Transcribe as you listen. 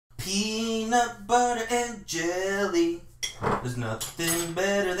peanut butter and jelly. There's nothing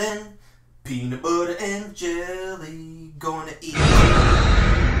better than peanut butter and jelly. Gonna eat.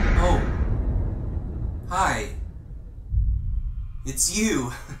 Oh. Hi. It's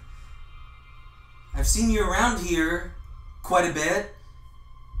you. I've seen you around here quite a bit.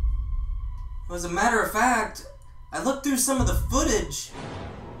 As a matter of fact, I looked through some of the footage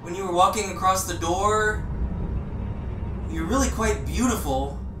when you were walking across the door. You're really quite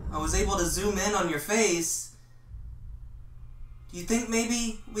beautiful. I was able to zoom in on your face. Do you think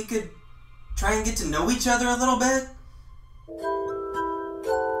maybe we could try and get to know each other a little bit?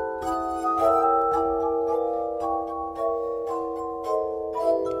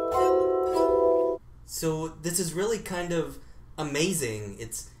 So this is really kind of amazing.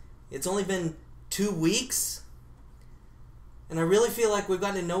 It's only been 2 weeks, and I really feel like we've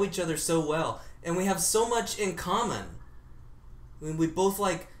gotten to know each other so well, and we have so much in common. I mean, we both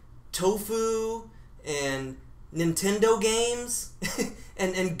like tofu and Nintendo games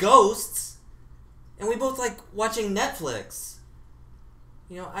and ghosts, and we both like watching Netflix.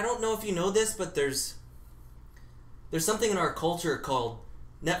 You know, I don't know if you know this, but there's something in our culture called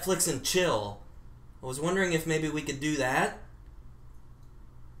Netflix and chill. I was wondering if maybe we could do that.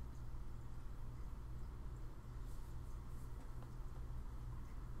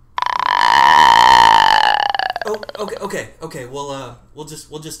 Oh, okay. We'll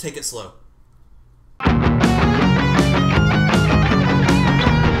just take it slow.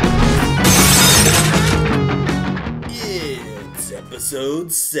 It's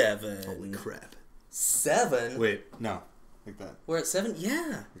episode 7. Holy crap. 7? Wait, no. Like that. We're at 7?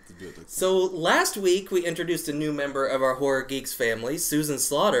 Yeah. Have to do it like So last week we introduced a new member of our Horror Geeks family, Susan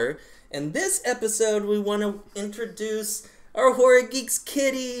Slaughter, and this episode we want to introduce our Horror Geeks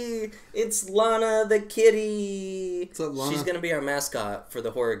kitty. It's Lana the kitty. What's up, Lana? She's going to be our mascot for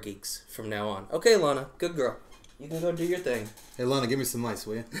the Horror Geeks from now on. Okay, Lana, good girl. You can go do your thing. Hey, Lana, give me some ice,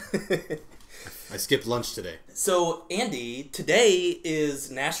 will you? I skipped lunch today. So, Andy, today is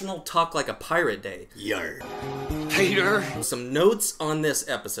National Talk Like a Pirate Day. Yar. Hater! Some notes on this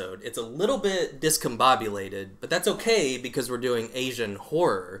episode. It's a little bit discombobulated, but that's okay because we're doing Asian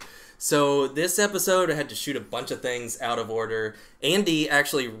horror. So this episode I had to shoot a bunch of things out of order. Andy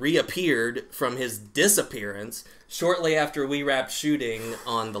actually reappeared from his disappearance shortly after we wrapped shooting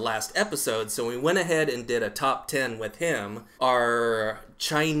on the last episode, so we went ahead and did a top 10 with him. Our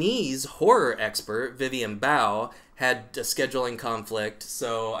Chinese horror expert, Vivian Bao, had a scheduling conflict,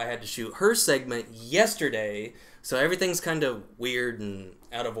 so I had to shoot her segment yesterday. So everything's kind of weird and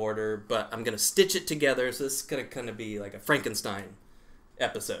out of order, but I'm going to stitch it together, so this is going to kind of be like a Frankenstein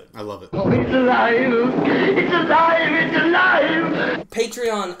episode. I love it. Oh, it's alive! It's alive! It's alive!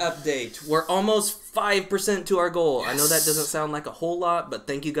 Patreon update. We're almost 5% to our goal. Yes. I know that doesn't sound like a whole lot, but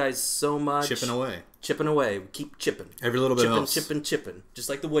thank you guys so much. Chipping away. Chipping away. We keep chipping. Every little bit helps. Chipping. Just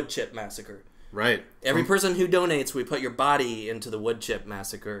like the wood chip massacre. Right. Every person who donates, we put your body into the wood chip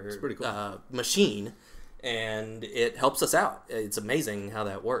massacre It's pretty cool. Machine, and it helps us out. It's amazing how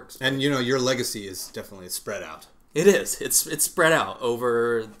that works. And, you know, your legacy is definitely spread out. It is. It's spread out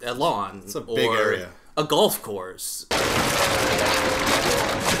over a lawn. It's a big area. A golf course.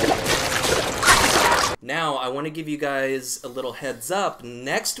 Now, I want to give you guys a little heads up.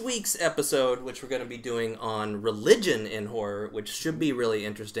 Next week's episode, which we're going to be doing on religion in horror, which should be really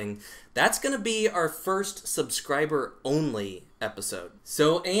interesting, that's going to be our first subscriber-only episode.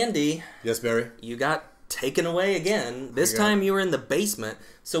 So, Andy. Yes, Barry? You got taken away again. This time you were in the basement,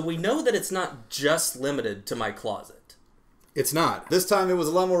 so we know that it's not just limited to my closet. It's not. This time it was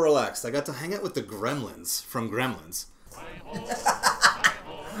a lot more relaxed. I got to hang out with the Gremlins from Gremlins.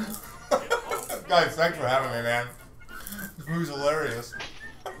 Guys, thanks for having me, man. This movie's hilarious.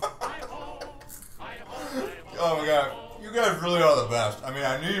 Oh my god, you guys really are the best. I mean,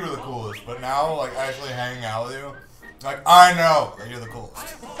 I knew you were the coolest, but now, like, actually hanging out with you, like, I know that you're the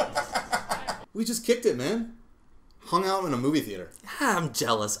coolest. We just kicked it, man. Hung out in a movie theater. I'm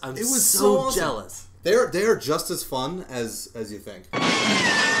jealous. It was so awesome. Jealous. They are just as fun as you think.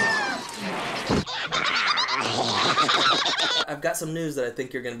 I've got some news that I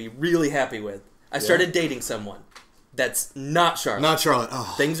think you're going to be really happy with. I started dating someone that's not Charlotte. Not Charlotte.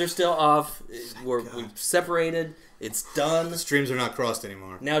 Oh. Things are still off. We've separated. It's done. Streams are not crossed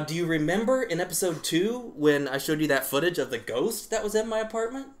anymore. Now, do you remember in episode 2 when I showed you that footage of the ghost that was in my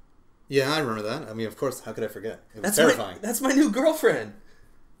apartment? Yeah, I remember that. I mean, of course, how could I forget? It was terrifying. That's my new girlfriend.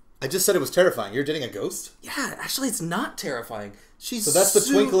 I just said it was terrifying. You're dating a ghost? Yeah, actually, it's not terrifying. So that's the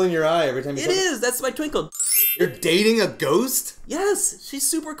twinkle in your eye every time you It is. That's my twinkle. You're dating a ghost? Yes, she's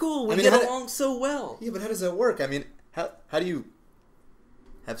super cool. We get along so well. Yeah, but how does that work? I mean, how do you...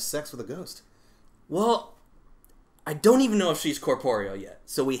 have sex with a ghost? Well, I don't even know if she's corporeal yet.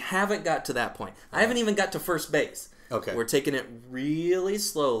 So we haven't got to that point. I haven't even got to first base. Okay. We're taking it really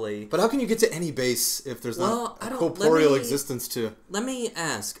slowly. But how can you get to any base if there's not I a don't- corporeal existence to... Let me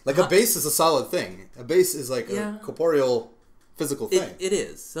ask. Like, a base is a solid thing. A base is like a corporeal, physical thing. It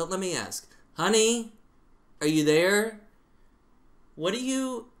is. So let me ask. Honey, are you there? What do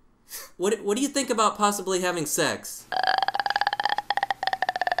you think about possibly having sex?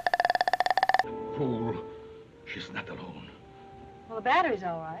 Fool. She's not alone. Well, the battery's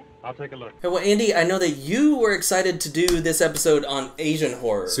all right. I'll take a look. Hey, well, Andy, I know that you were excited to do this episode on Asian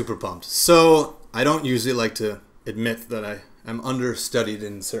horror. Super pumped. So, I don't usually like to admit that I'm understudied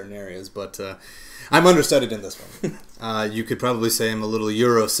in certain areas, but I'm understudied in this one. You could probably say I'm a little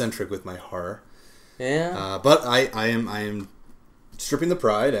Eurocentric with my horror. Yeah. But I am stripping the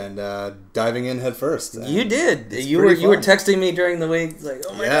pride and diving in head first. You did. You were texting me during the week like,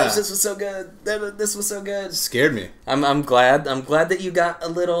 "Oh my gosh, this was so good. This was so good." Scared me. I'm glad that you got a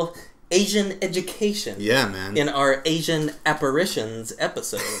little Asian education. Yeah, man. In our Asian Apparitions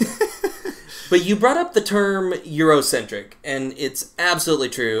episode. But you brought up the term Eurocentric, and it's absolutely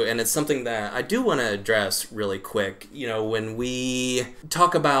true, and it's something that I do want to address really quick. You know, when we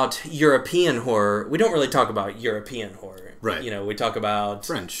talk about European horror, we don't really talk about European horror. Right. You know, we talk about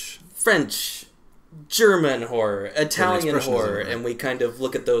French, German horror, Italian horror, right. and we kind of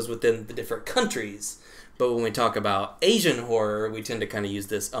look at those within the different countries. But when we talk about Asian horror, we tend to kind of use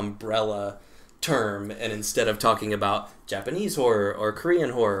this umbrella term, and instead of talking about Japanese horror or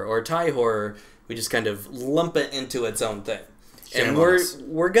Korean horror or Thai horror, we just kind of lump it into its own thing. And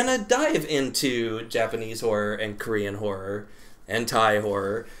we're gonna dive into Japanese horror and Korean horror and Thai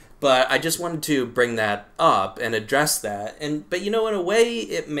horror, but I just wanted to bring that up and address that. But you know, in a way,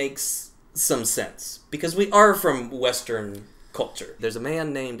 it makes some sense because we are from Western culture. There's a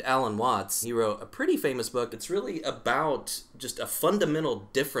man named Alan Watts. He wrote a pretty famous book. It's really about just a fundamental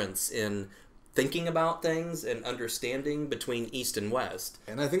difference in thinking about things and understanding between East and West.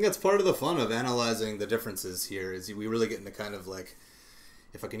 And I think that's part of the fun of analyzing the differences here, is we really get into kind of like,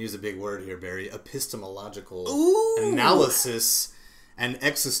 if I can use a big word here, Barry, epistemological analysis and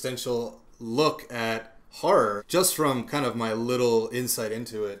existential look at horror. Just from kind of my little insight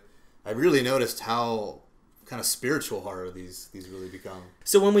into it, I really noticed how kind of spiritual horror these really become.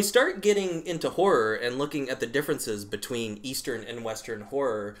 So when we start getting into horror and looking at the differences between Eastern and Western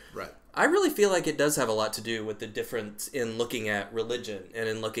horror, right, I really feel like it does have a lot to do with the difference in looking at religion and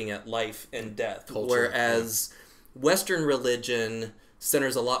in looking at life and death. Culture, whereas Western religion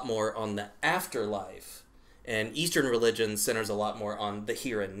centers a lot more on the afterlife, and Eastern religion centers a lot more on the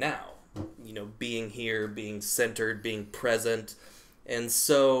here and now. You know, being here, being centered, being present. And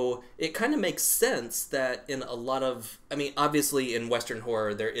so it kind of makes sense that in a lot of, I mean, obviously in Western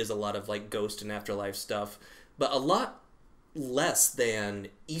horror, there is a lot of like ghost and afterlife stuff, but a lot less than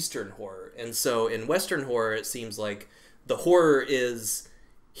Eastern horror. And so in Western horror, it seems like the horror is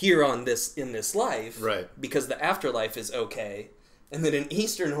here in this life, right, because the afterlife is okay. And then in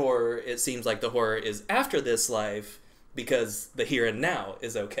Eastern horror, it seems like the horror is after this life because the here and now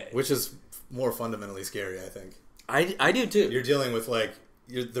is okay. Which is more fundamentally scary, I think. I do too. You're dealing with like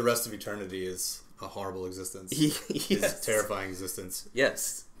the rest of eternity is a horrible existence. Yes. It's a terrifying existence.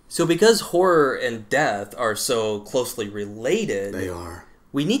 Yes. So because horror and death are so closely related, They are.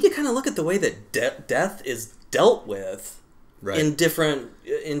 we need to kind of look at the way that death is dealt with Right. in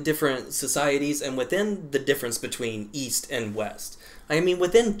different societies and within the difference between East and West. I mean,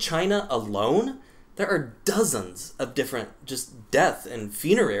 within China alone, there are dozens of different just death and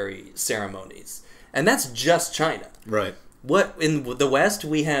funerary ceremonies. And that's just China. Right. What in the West,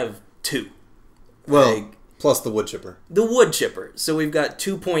 we have 2. Well, Like, plus the wood chipper. the wood chipper. So we've got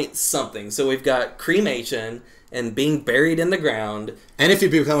 2 point something. So we've got cremation and being buried in the ground. And if you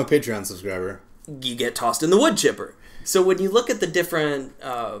become a Patreon subscriber, You get tossed in the wood chipper. So when you look at the different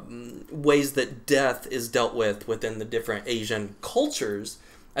ways that death is dealt with within the different Asian cultures,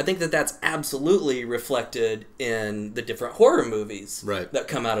 I think that that's absolutely reflected in the different horror movies Right. that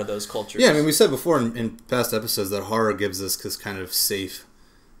come out of those cultures. yeah, I mean, we said before in past episodes that horror gives us this kind of safe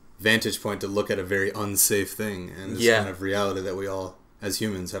vantage point to look at a very unsafe thing, and this kind of reality that we all, as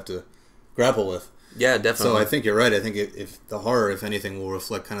humans, have to grapple with. Yeah, definitely. So I think you're right. I think if the horror, if anything, will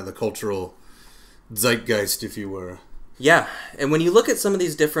reflect kind of the cultural zeitgeist, if you were. Yeah, and when you look at some of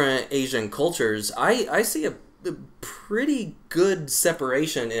these different Asian cultures, I see a pretty good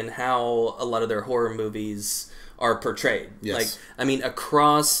separation in how a lot of their horror movies are portrayed. Yes. Like, I mean,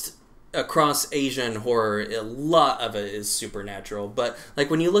 across Asian horror, a lot of it is supernatural. But like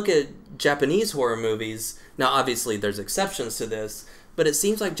when you look at Japanese horror movies, now obviously there's exceptions to this, But it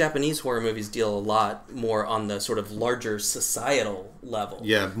seems like Japanese horror movies deal a lot more on the sort of larger societal level.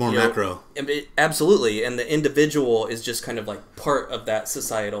 Yeah, more macro. Absolutely, and the individual is just kind of like part of that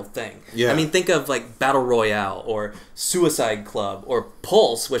societal thing. Yeah. I mean, think of like Battle Royale or Suicide Club or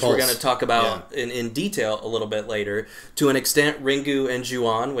Pulse, which we're going to talk about in detail a little bit later. To an extent, Ringu and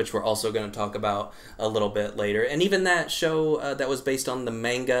Ju-on, which we're also going to talk about a little bit later. And even that show that was based on the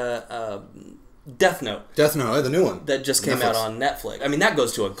manga... Death Note. Death Note, the new one. That just came out on Netflix. I mean, that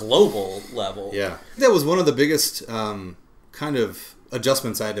goes to a global level. Yeah. That was one of the biggest kind of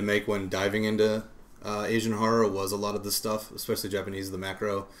adjustments I had to make when diving into Asian horror was a lot of this stuff, especially Japanese, the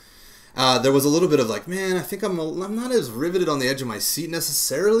macro. There was a little bit of like, man, I think I'm not as riveted on the edge of my seat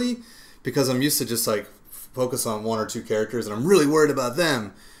necessarily because I'm used to just like focus on one or two characters and I'm really worried about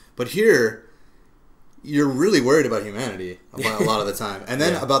them. But here... you're really worried about humanity a lot of the time. And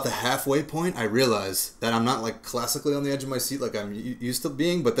then about the halfway point, I realize that I'm not like classically on the edge of my seat like I'm used to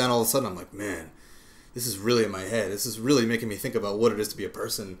being. But then all of a sudden I'm like, man, this is really in my head. This is really making me think about what it is to be a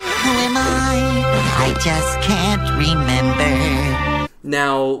person. Who am I just can't remember.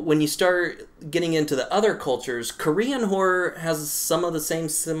 Now, when you start getting into the other cultures, Korean horror has some of the same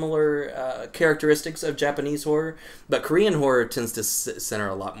similar characteristics of Japanese horror. But Korean horror tends to center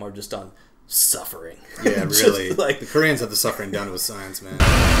a lot more just on suffering. Yeah, really. Like, the Koreans have the suffering down to a science, man.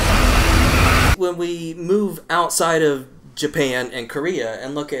 When we move outside of Japan and Korea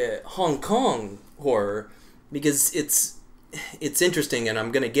and look at Hong Kong horror, because it's interesting, and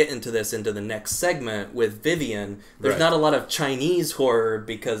I'm going to get into this into the next segment with Vivian. There's not a lot of Chinese horror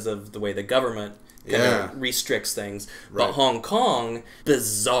because of the way the government kind of restricts things. But Hong Kong,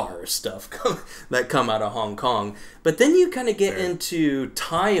 bizarre stuff that come out of Hong Kong. But then you kind of get into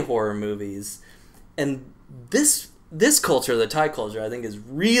Thai horror movies, and this culture, the Thai culture, I think is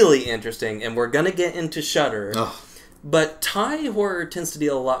really interesting, and we're going to get into Shudder. But Thai horror tends to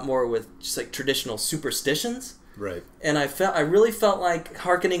deal a lot more with just like traditional superstitions. Right. And I really felt like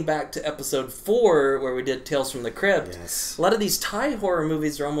hearkening back to episode 4 where we did Tales from the Crypt. Yes. A lot of these Thai horror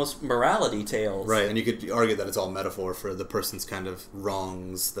movies are almost morality tales. Right, and you could argue that it's all metaphor for the person's kind of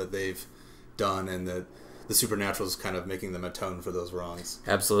wrongs that they've done, and that the supernatural is kind of making them atone for those wrongs.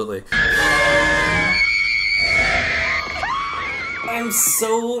 Absolutely. I'm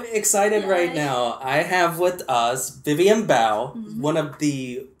so excited right now. I have with us Vivian Bao, one of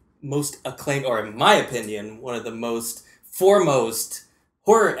the most acclaimed, or in my opinion, one of the most foremost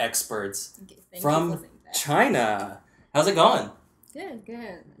horror experts from China. How's it going? Good.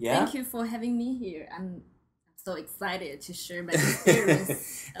 Yeah? Thank you for having me here. I'm so excited to share my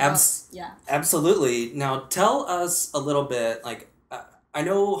experience. Absolutely. Now, tell us a little bit, like, I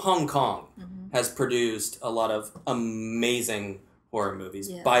know Hong Kong has produced a lot of amazing horror movies.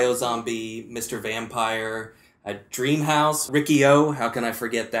 Biozombie, Mr. Vampire, Dreamhouse, Riki-Oh, how can I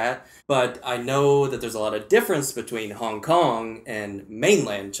forget that? But I know that there's a lot of difference between Hong Kong and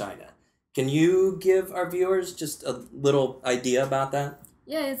mainland China. Can you give our viewers just a little idea about that?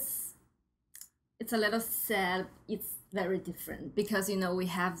 Yeah, it's a little sad. It's very different because, you know, we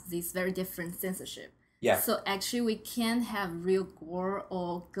have this very different censorship. Yeah. So actually we can't have real gore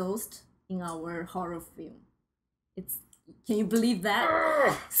or ghost in our horror film. Can you believe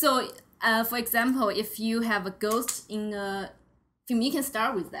that? So, for example, if you have a ghost in a film, you can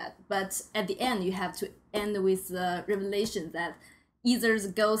start with that. But at the end, you have to end with the revelation that either the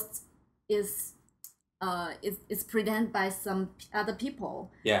ghost is presented by some other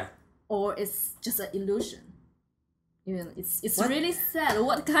people, or it's just an illusion. You know, it's really sad.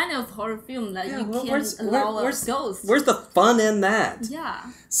 What kind of horror film that you can't allow a ghost? Where's the fun in that?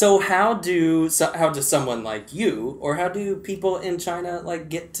 Yeah. So how does someone like you, or how do people in China like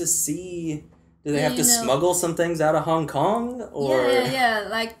get to see? Do they have to smuggle some things out of Hong Kong? Or yeah.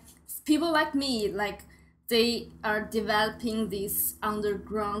 Like people like me, like they are developing this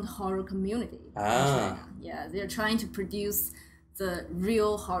underground horror community in China. Yeah, they're trying to produce the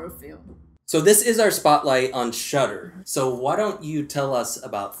real horror film. So this is our spotlight on Shudder. So why don't you tell us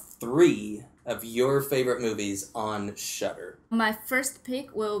about 3 of your favorite movies on Shudder? My first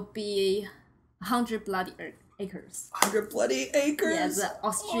pick will be 100 Bloody Acres. 100 Bloody Acres? Yeah, the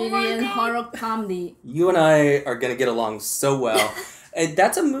Australian horror comedy. You and I are going to get along so well. And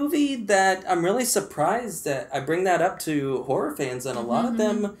that's a movie that I'm really surprised that I bring that up to horror fans, and a lot of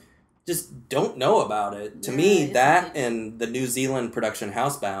them just don't know about it. To me, that and the New Zealand production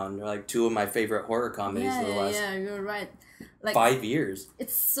Housebound are like 2 of my favorite horror comedies of the last you're right. Like, 5 years.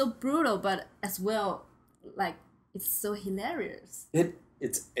 It's so brutal, but as well, like, it's so hilarious.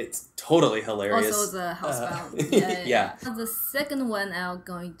 It's totally hilarious. Also the Housebound. The second one I'm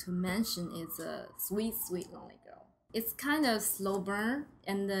going to mention is Sweet, Sweet Lonely Girl. It's kind of slow burn,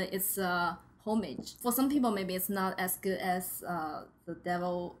 and it's homage. For some people, maybe it's not as good as the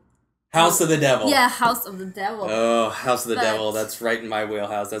Devil. House of the Devil. Yeah, House of the Devil. Oh, House of the Devil. That's right in my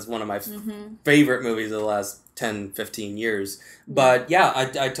wheelhouse. That's one of my favorite movies of the last 10, 15 years. But yeah,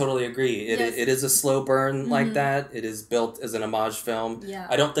 I totally agree. It is a slow burn like that. It is built as an homage film. Yeah.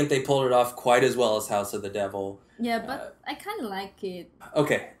 I don't think they pulled it off quite as well as House of the Devil. Yeah, but I kind of like it.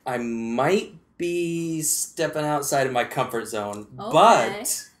 Okay, I might be stepping outside of my comfort zone, Okay.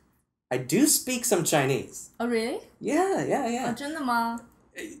 but I do speak some Chinese. Oh, really? Yeah. 哦，真的吗？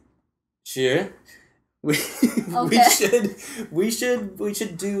 Sure. We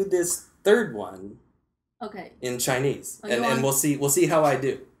should do this third one Okay. in Chinese, Oh, and we'll see how I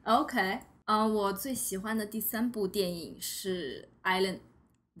do. Okay. 我最喜欢的第3部电影是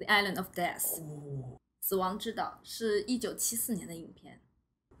The Island of Death， 死亡之岛，是1974年的影片。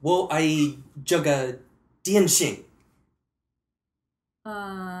我爱这个电信，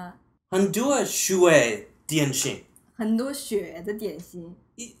很多血电信。很多血的点心。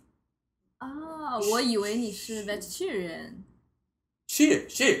我以为你是 vegetarian。是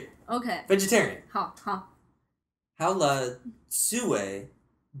OK。 vegetarian。好。好了，水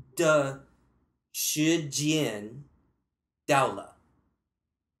的时间到了。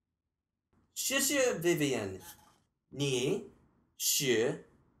谢谢 Vivian， 你是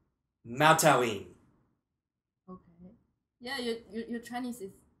猫头鹰。Okay. Yeah, your Chinese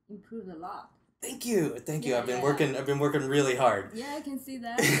is improved a lot. Thank you. Yeah, I've been working really hard. Yeah, I can see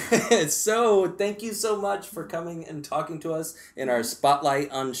that. So, thank you so much for coming and talking to us in our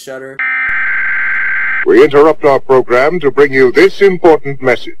Spotlight on Shudder. We interrupt our program to bring you this important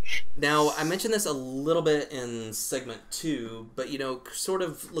message. Now, I mentioned this a little bit in segment 2, but sort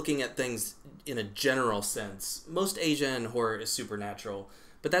of looking at things in a general sense, most Asian horror is supernatural,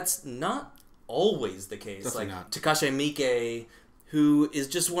 but that's not always the case. Definitely like not. Takashi Miike, who is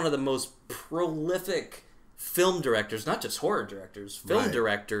just one of the most prolific film directors, not just horror directors, film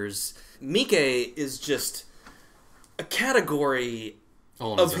directors. Miike is just a category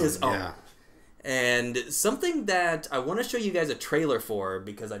of his own. Yeah. And something that I want to show you guys a trailer for,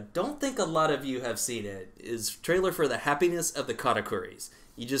 because I don't think a lot of you have seen it, is trailer for The Happiness of the Katakuris.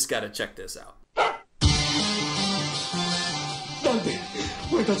 You just gotta check this out. なんで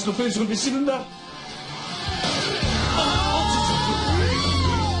俺たちのペンションで死ぬんだ。落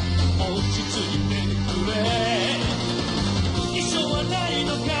ち着いてくれ。一生はない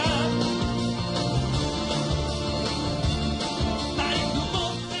のか。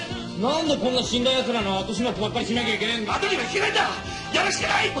なんでこんな死んだ奴らの後始末ばっかりしなきゃいけねえんだ。後には引けないんだ。やるしか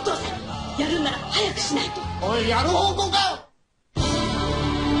ない。お父さん、やるなら早くしないと。おい、やる方向か。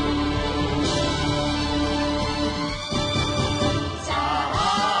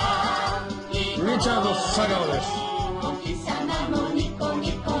リチャード佐川です。こ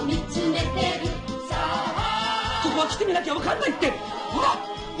こは来てみなきゃわかんないって。ほら、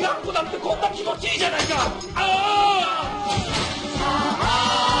にゃんこなんてこんな気持ちいいじゃないか。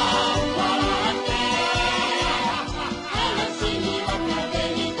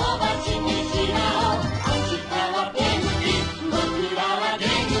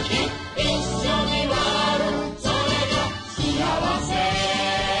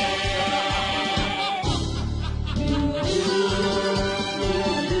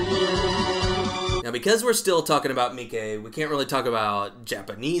Now, because we're still talking about Miike, we can't really talk about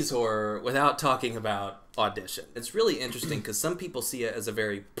Japanese horror without talking about Audition. It's really interesting because some people see it as a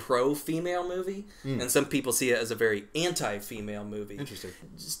very pro-female movie, and some people see it as a very anti-female movie. Interesting.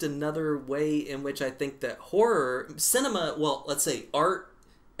 Just another way in which I think that horror, cinema, well, let's say art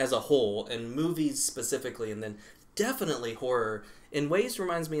as a whole, and movies specifically, and then definitely horror, in ways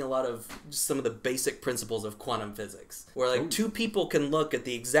reminds me a lot of just some of the basic principles of quantum physics, where like two people can look at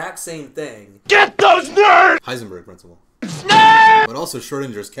the exact same thing. Get those nerds! Heisenberg principle. But also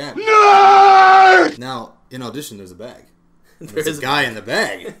Schrodinger's cat. Nerds! Now, in Audition, there's a bag. There's a guy in the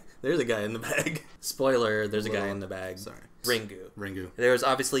bag. There's a guy in the bag. Spoiler, there's a guy in the bag. Sorry. Ringu. There's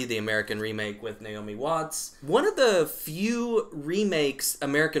obviously the American remake with Naomi Watts. One of the few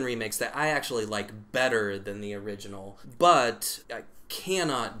American remakes that I actually like better than the original, but I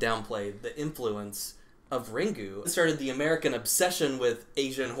cannot downplay the influence of Ringu. It started the American obsession with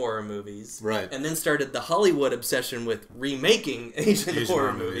Asian horror movies. Right. And then started the Hollywood obsession with remaking Asian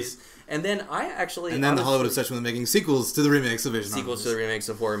horror movies. And then the Hollywood obsession with making sequels to the remakes of Asian horror movies. To the remakes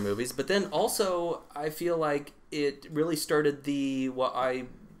of horror movies. But then also, I feel like it really started what I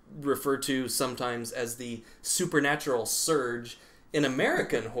refer to sometimes as the supernatural surge in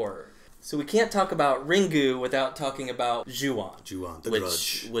American horror. So we can't talk about Ringu without talking about Ju-on. Ju-on, The which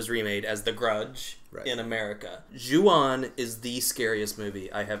Grudge. was remade as The Grudge in America. Ju-on is the scariest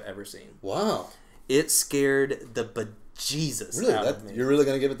movie I have ever seen. Wow. It scared the bejesus out of me. You're really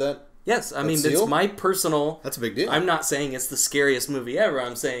going to give it that? Yes, I mean, it's my personal... That's a big deal. I'm not saying it's the scariest movie ever.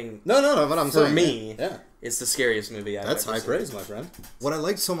 I'm saying... No, but I'm saying... For me, yeah. It's the scariest movie I've ever seen. That's high praise, my friend. What I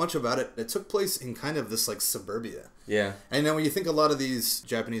liked so much about it, it took place in kind of this, like, suburbia. Yeah. And then when you think a lot of these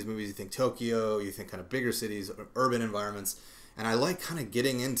Japanese movies, you think Tokyo, you think kind of bigger cities, urban environments, and I like kind of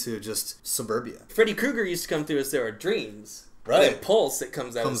getting into just suburbia. Freddy Krueger used to come through us There Are Dreams. Right. And Pulse that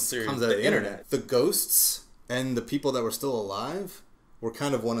comes out through the internet. The ghosts and the people that were still alive were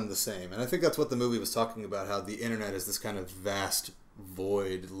kind of one and the same. And I think that's what the movie was talking about, how the internet is this kind of vast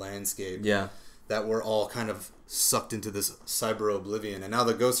void landscape. Yeah. That we're all kind of sucked into this cyber oblivion. And now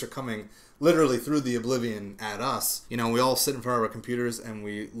the ghosts are coming literally through the oblivion at us. You know, we all sit in front of our computers and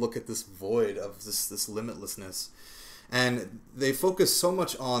we look at this void of this limitlessness. And they focus so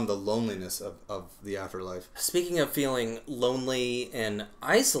much on the loneliness of the afterlife. Speaking of feeling lonely and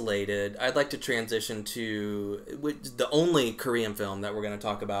isolated, I'd like to transition to the only Korean film that we're going to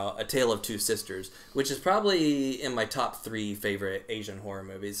talk about, A Tale of Two Sisters, which is probably in my top 3 favorite Asian horror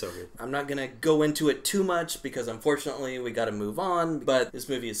movies. So good. I'm not going to go into it too much because unfortunately we got to move on, but this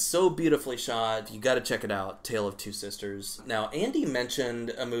movie is so beautifully shot. You got to check it out, Tale of Two Sisters. Now, Andy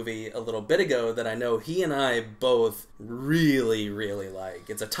mentioned a movie a little bit ago that I know he and I both really like.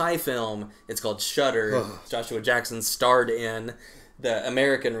 It's a Thai film. It's called Shudder. Joshua Jackson starred in the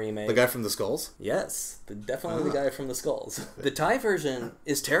American remake. The guy from The Skulls? Yes, definitely the guy from The Skulls. The Thai version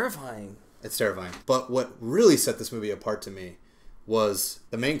is terrifying. It's terrifying. But what really set this movie apart to me was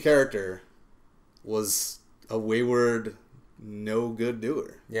the main character was a wayward, no good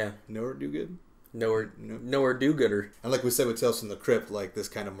doer. Yeah. Nowhere do good? Nowhere do gooder. And like we said with Tales from the Crypt, like this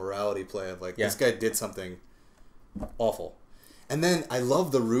kind of morality play of like, this guy did something awful. And then I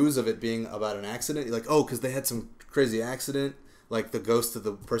love the ruse of it being about an accident. You're like, oh, because they had some crazy accident, like the ghost of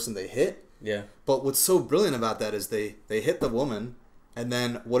the person they hit. Yeah. But what's so brilliant about that is they hit the woman, and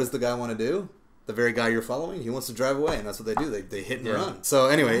then what does the guy want to do? The very guy you're following, he wants to drive away, and that's what they do. They hit and run. So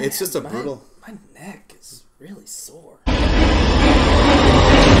anyway, it's just a brutal... My neck is really sore.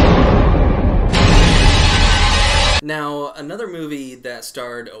 Now, another movie that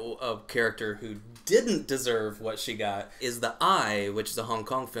starred a character who didn't deserve what she got is The Eye, which is a Hong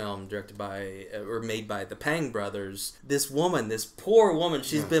Kong film directed by, or made by the Pang brothers. This woman, this poor woman,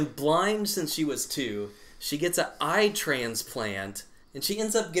 she's been blind since she was 2. She gets an eye transplant, and she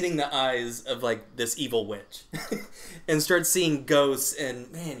ends up getting the eyes of, like, this evil witch. And starts seeing ghosts, and,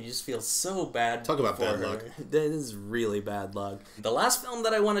 man, you just feel so bad. Talk about for bad her. luck. That is really bad luck. The last film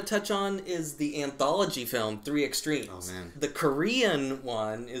that I want to touch on is the anthology film, 3 Extremes. Oh, man. The Korean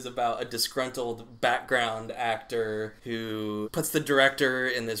one is about a disgruntled background actor who puts the director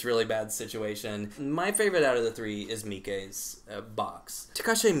in this really bad situation. My favorite out of the 3 is Miike's Box.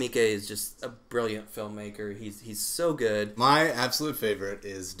 Takashi Miike is just a brilliant filmmaker. He's so good. My absolute favorite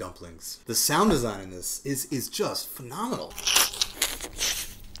is Dumplings. The sound design in this is just phenomenal.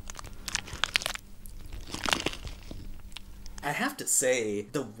 I have to say,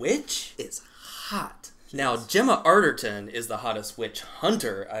 the witch is hot. Now, Gemma Arterton is the hottest witch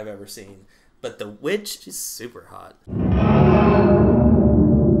hunter I've ever seen, but the witch, she's super hot.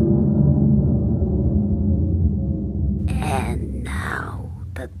 And now,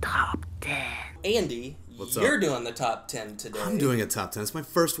 the top 10. Andy, you're doing the top 10 today. I'm doing a top 10. It's my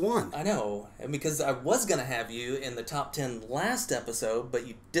first one. I know, and because I was going to have you in the top 10 last episode, but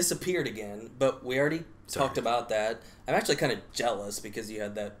you disappeared again, but we already talked about that. I'm actually kind of jealous because you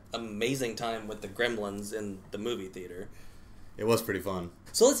had that amazing time with the Gremlins in the movie theater. It was pretty fun.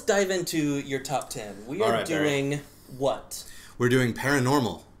 So let's dive into your top 10. We are doing what? We're doing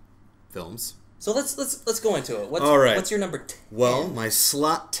paranormal films. So let's go into it. What's your number 10? Well, my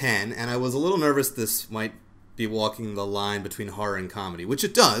slot 10, and I was a little nervous this might be walking the line between horror and comedy, which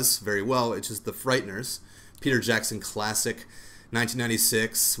it does very well. It's just The Frighteners, Peter Jackson classic,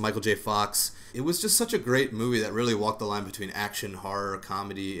 1996, Michael J. Fox. It was just such a great movie that really walked the line between action, horror,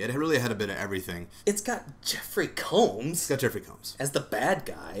 comedy. It really had a bit of everything. It's got Jeffrey Combs. It's got Jeffrey Combs. As the bad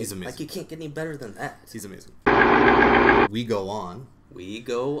guy. He's amazing. Like, you can't get any better than that. He's amazing. We Go On. We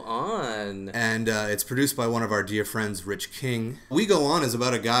Go On. And it's produced by one of our dear friends, Rich King. We Go On is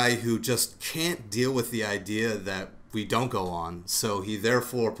about a guy who just can't deal with the idea that we don't go on. So he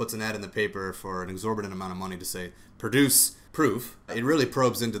therefore puts an ad in the paper for an exorbitant amount of money to say, produce proof. It really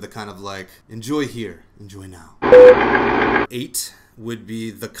probes into the kind of like, enjoy here, enjoy now. 8 would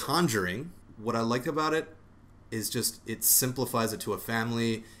be The Conjuring. What I like about it is just, it simplifies it to a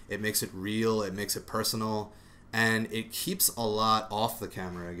family. It makes it real. It makes it personal. And it keeps a lot off the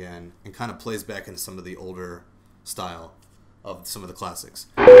camera again and kind of plays back into some of the older style of some of the classics.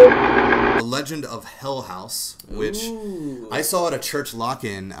 The Legend of Hell House, which I saw at a church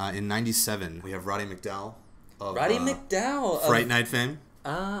lock-in in 97. We have Roddy McDowall. Roddy McDowall. Fright Night fame.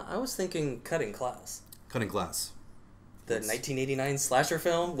 I was thinking Cutting Class. Cutting Class. The 1989 slasher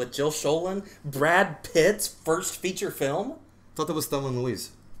film with Jill Sholin. Brad Pitt's first feature film. Thought that was Thelma and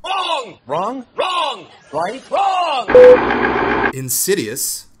Louise. Wrong! Wrong? Wrong! Right? Wrong!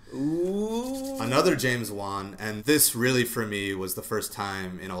 Insidious. Ooh. Another James Wan, and this really for me was the first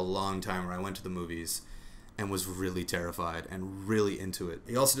time in a long time where I went to the movies and was really terrified and really into it.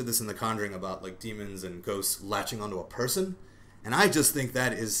 He also did this in The Conjuring about like demons and ghosts latching onto a person, and I just think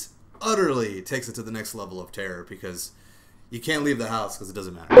that is utterly takes it to the next level of terror because you can't leave the house because it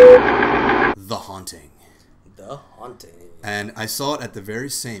doesn't matter. The Haunting. The Haunting. And I saw it at the very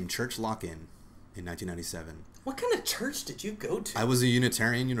same church lock-in in 1997. What kind of church did you go to? I was a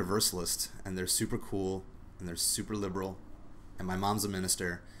Unitarian Universalist, and they're super cool, and they're super liberal, and my mom's a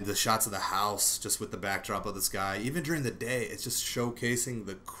minister. The shots of the house, just with the backdrop of the sky, even during the day, it's just showcasing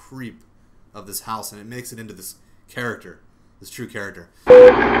the creep of this house, and it makes it into this character, this true character.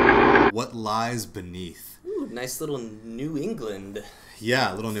 What Lies Beneath. Ooh, nice little New England.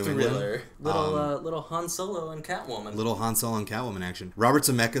 Yeah, little New thriller. England. Little Han Solo and Catwoman. Little Han Solo and Catwoman action. Robert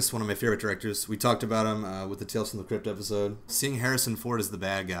Zemeckis, one of my favorite directors. We talked about him with the Tales from the Crypt episode. Seeing Harrison Ford as the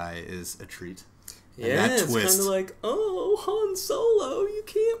bad guy is a treat. Yeah, it's kind of like, oh, Han Solo, you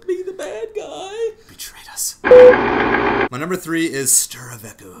can't be the bad guy. Betrayed us. My number 3 is Stir of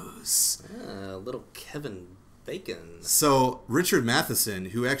Echoes. Little Kevin Bacon. So, Richard Matheson,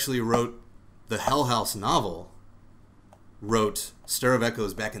 who actually wrote the Hell House novel, wrote Stir of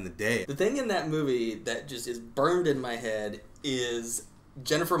Echoes back in the day. The thing in that movie that just is burned in my head is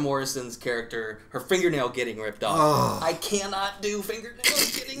Jennifer Morrison's character, her fingernail getting ripped off. Oh. I cannot do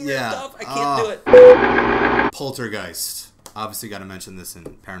fingernails getting ripped off. I can't do it. Poltergeist. Obviously got to mention this in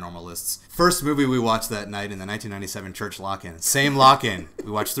paranormal lists. First movie we watched that night in the 1997 church lock-in. Same lock-in.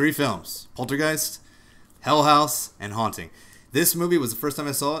 We watched 3 films. Poltergeist, Hell House, and Haunting. This movie was the first time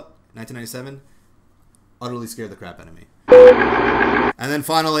I saw it, 1997. Utterly scared the crap out of me. And then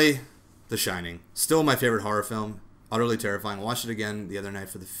finally, The Shining. Still my favorite horror film. Utterly terrifying. Watched it again the other night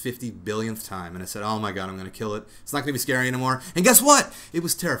for the 50 billionth time. And I said, oh my god, I'm going to kill it. It's not going to be scary anymore. And guess what? It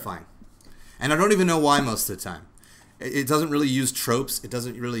was terrifying. And I don't even know why most of the time. It doesn't really use tropes. It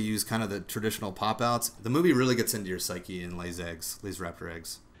doesn't really use kind of the traditional pop-outs. The movie really gets into your psyche and lays raptor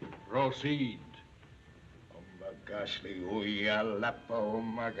eggs. Proceed.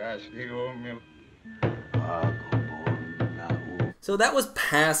 So that was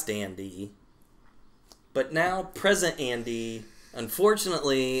past Andy, but now present Andy,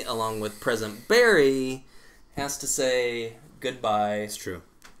 unfortunately, along with present Barry, has to say goodbye. It's true.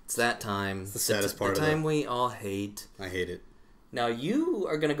 It's that time. It's the saddest part of it. The time we all hate. I hate it. Now you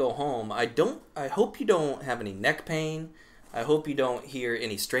are gonna go home. I hope you don't have any neck pain. I hope you don't hear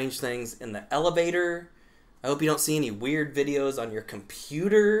any strange things in the elevator. I hope you don't see any weird videos on your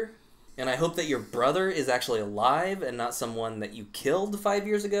computer. And I hope that your brother is actually alive and not someone that you killed 5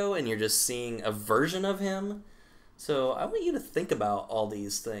 years ago and you're just seeing a version of him. So I want you to think about all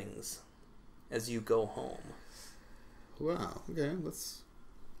these things as you go home. Wow. Okay.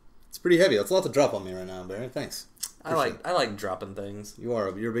 It's pretty heavy. That's a lot to drop on me right now, Barry. Thanks. I like dropping things. You're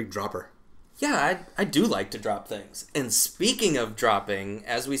a big dropper. Yeah, I do like to drop things. And speaking of dropping,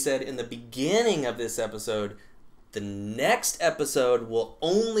 as we said in the beginning of this episode, the next episode will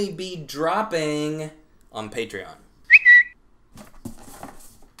only be dropping on Patreon.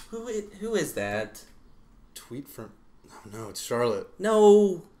 Who is that? Tweet from... Oh, no, it's Charlotte.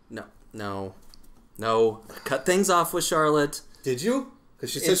 No. Cut things off with Charlotte. Did you?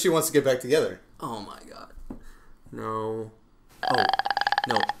 Because she said she wants to get back together. Oh my god. No. Oh.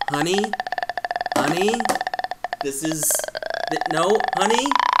 No. Honey? This is... No, honey?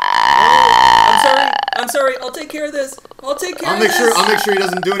 Oh, I'm sorry. I'll take care of this. I'll make sure he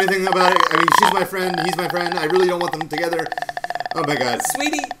doesn't do anything about it. I mean, she's my friend. He's my friend. I really don't want them together. Oh my god.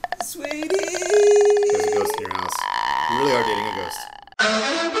 Sweetie. There's a ghost in your house. You really are dating a ghost.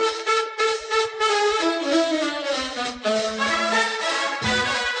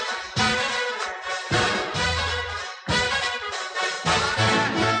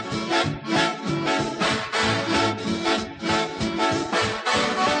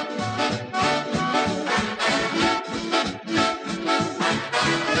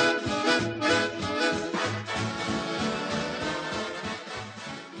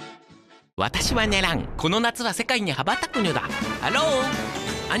 私は寝らん。この夏は世界に羽ばたくのだ。ハロ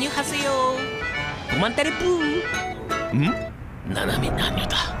ーアニュハセヨー。コマンタレプー。ん？斜め何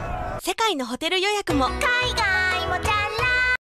だ。世界のホテル予約も海外